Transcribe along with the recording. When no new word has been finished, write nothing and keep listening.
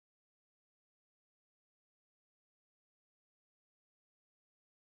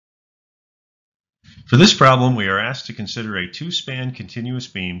For this problem, we are asked to consider a two-span continuous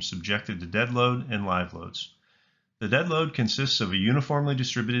beam subjected to dead load and live loads. The dead load consists of a uniformly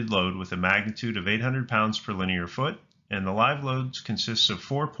distributed load with a magnitude of 800 pounds per linear foot, and the live loads consists of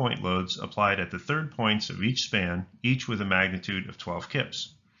 4-point loads applied at the third points of each span, each with a magnitude of 12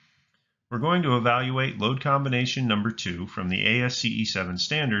 kips. We're going to evaluate load combination number 2 from the ASCE 7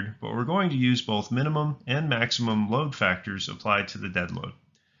 standard, but we're going to use both minimum and maximum load factors applied to the dead load.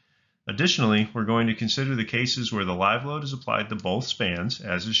 Additionally, we're going to consider the cases where the live load is applied to both spans,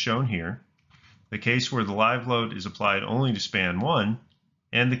 as is shown here, the case where the live load is applied only to span 1,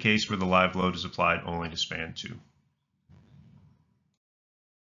 and the case where the live load is applied only to span 2.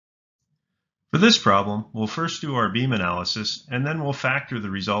 For this problem, we'll first do our beam analysis, and then we'll factor the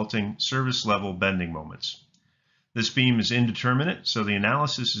resulting service level bending moments. This beam is indeterminate, so the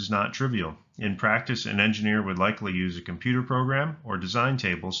analysis is not trivial. In practice, an engineer would likely use a computer program or design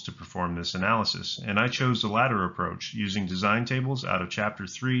tables to perform this analysis, and I chose the latter approach using design tables out of Chapter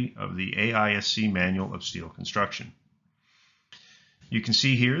 3 of the AISC Manual of Steel Construction. You can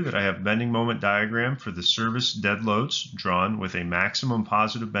see here that I have a bending moment diagram for the service dead loads drawn with a maximum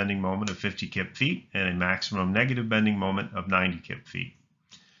positive bending moment of 50 kip feet and a maximum negative bending moment of 90 kip feet,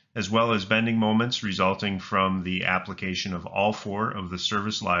 as well as bending moments resulting from the application of all 4 of the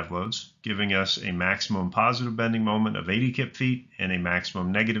service live loads, giving us a maximum positive bending moment of 80 kip feet and a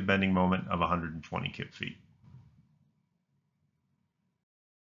maximum negative bending moment of 120 kip feet.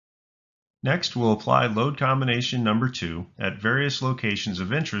 Next, we'll apply load combination number 2 at various locations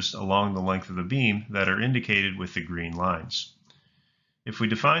of interest along the length of the beam that are indicated with the green lines. If we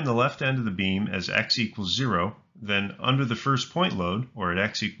define the left end of the beam as x equals 0, then under the first point load, or at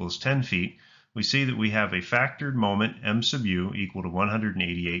x equals 10 feet, we see that we have a factored moment m sub u equal to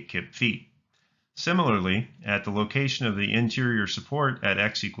 188 kip feet. Similarly, at the location of the interior support at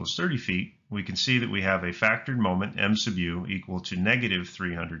x equals 30 feet, we can see that we have a factored moment m sub u equal to negative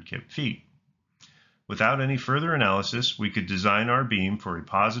 300 kip feet. Without any further analysis, we could design our beam for a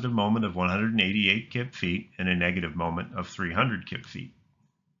positive moment of 188 kip feet and a negative moment of 300 kip feet.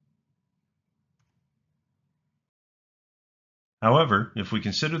 However, if we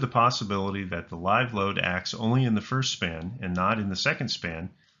consider the possibility that the live load acts only in the first span and not in the second span,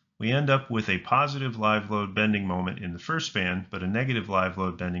 we end up with a positive live load bending moment in the first span, but a negative live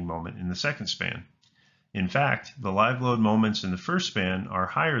load bending moment in the second span. In fact, the live load moments in the first span are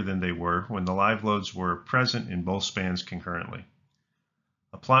higher than they were when the live loads were present in both spans concurrently.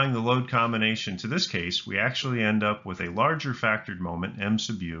 Applying the load combination to this case, we actually end up with a larger factored moment, m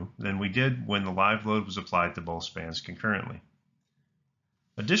sub u, than we did when the live load was applied to both spans concurrently.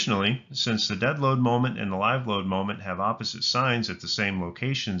 Additionally, since the dead load moment and the live load moment have opposite signs at the same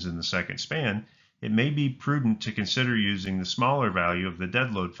locations in the second span, it may be prudent to consider using the smaller value of the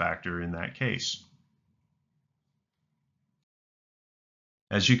dead load factor in that case.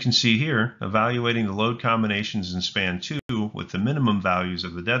 As you can see here, evaluating the load combinations in span 2 with the minimum values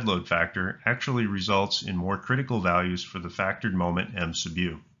of the dead load factor actually results in more critical values for the factored moment m sub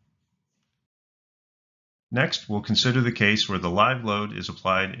u. Next, we'll consider the case where the live load is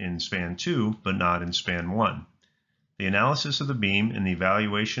applied in span 2 but not in span 1. The analysis of the beam and the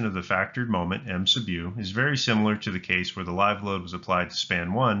evaluation of the factored moment m sub u is very similar to the case where the live load was applied to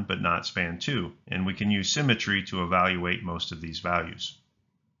span 1 but not span 2, and we can use symmetry to evaluate most of these values.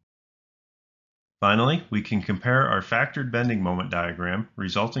 Finally, we can compare our factored bending moment diagram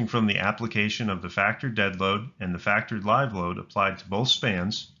resulting from the application of the factored dead load and the factored live load applied to both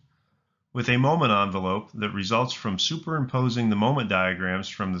spans with a moment envelope that results from superimposing the moment diagrams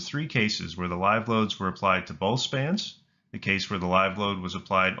from the 3 cases where the live loads were applied to both spans, the case where the live load was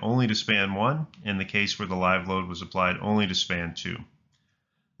applied only to span 1, and the case where the live load was applied only to span 2.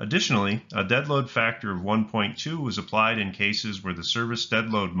 Additionally, a dead load factor of 1.2 was applied in cases where the service dead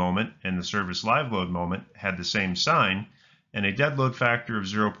load moment and the service live load moment had the same sign, and a dead load factor of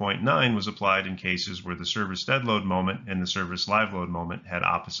 0.9 was applied in cases where the service dead load moment and the service live load moment had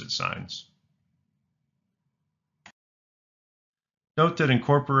opposite signs. Note that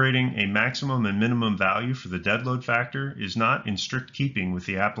incorporating a maximum and minimum value for the dead load factor is not in strict keeping with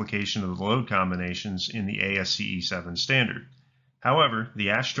the application of the load combinations in the ASCE 7 standard. However,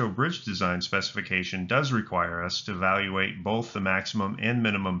 the Astro bridge design specification does require us to evaluate both the maximum and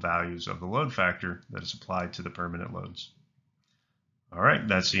minimum values of the load factor that is applied to the permanent loads. All right,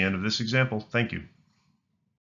 that's the end of this example. Thank you.